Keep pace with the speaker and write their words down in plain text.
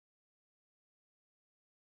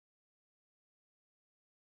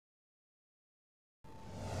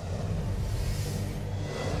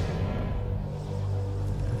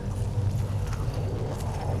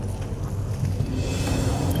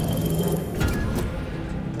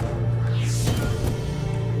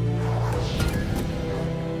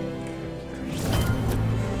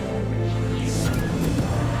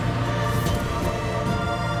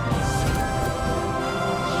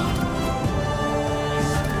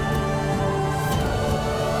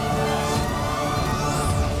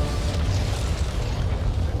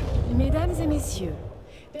et messieurs,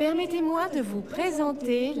 permettez-moi de vous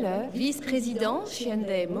présenter le vice-président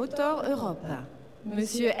Hyundai Motor Europe,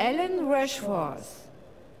 Monsieur Alan Rushforth.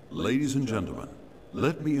 Ladies and gentlemen,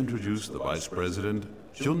 let me introduce the Vice President,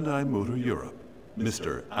 Hyundai Motor Europe,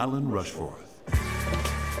 Mr. Alan Rushforth.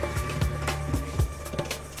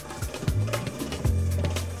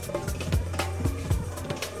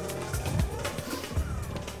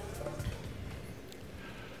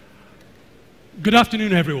 Good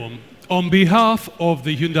afternoon, everyone. On behalf of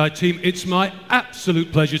the Hyundai team, it's my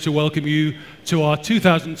absolute pleasure to welcome you to our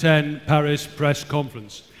 2010 Paris Press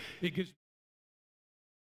Conference.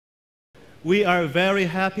 We are very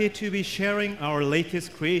happy to be sharing our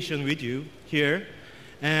latest creation with you here,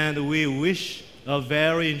 and we wish a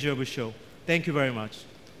very enjoyable show. Thank you very much.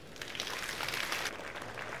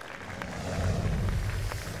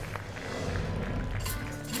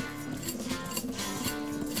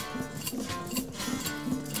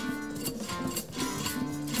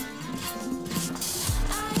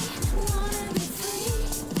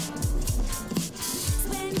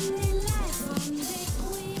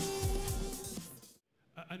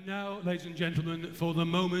 And now, ladies and gentlemen, for the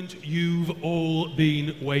moment you've all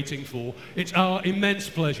been waiting for. It's our immense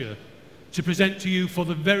pleasure to present to you for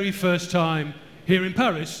the very first time here in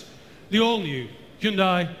Paris, the all-new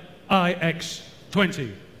Hyundai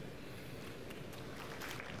iX20.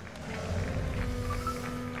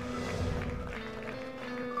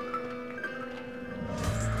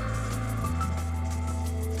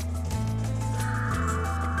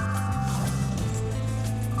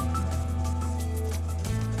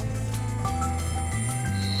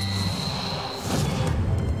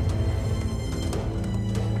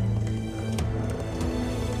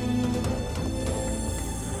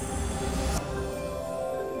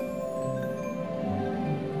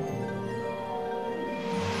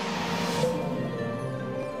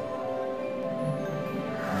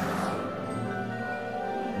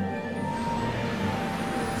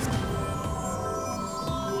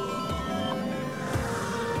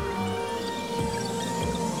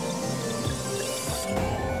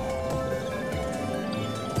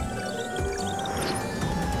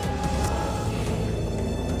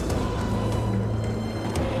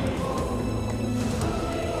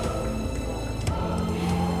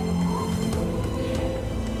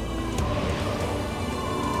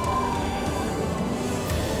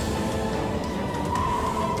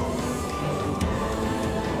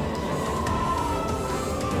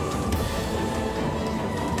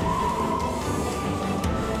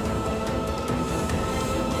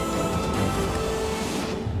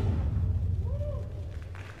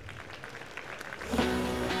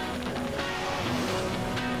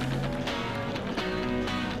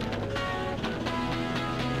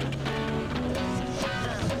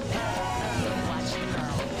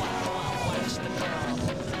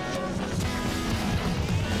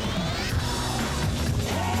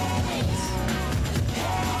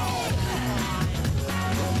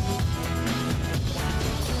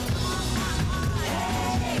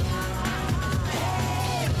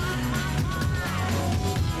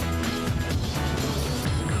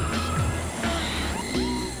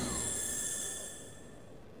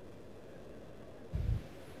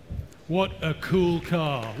 What a cool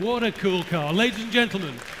car. What a cool car. Ladies and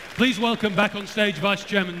gentlemen, please welcome back on stage Vice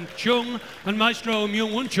Chairman Chung and Maestro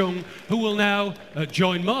Myung-Won Chung, who will now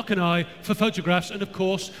join Mark and I for photographs and, of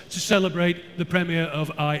course, to celebrate the premiere of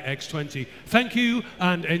iX20. Thank you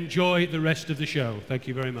and enjoy the rest of the show. Thank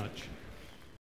you very much.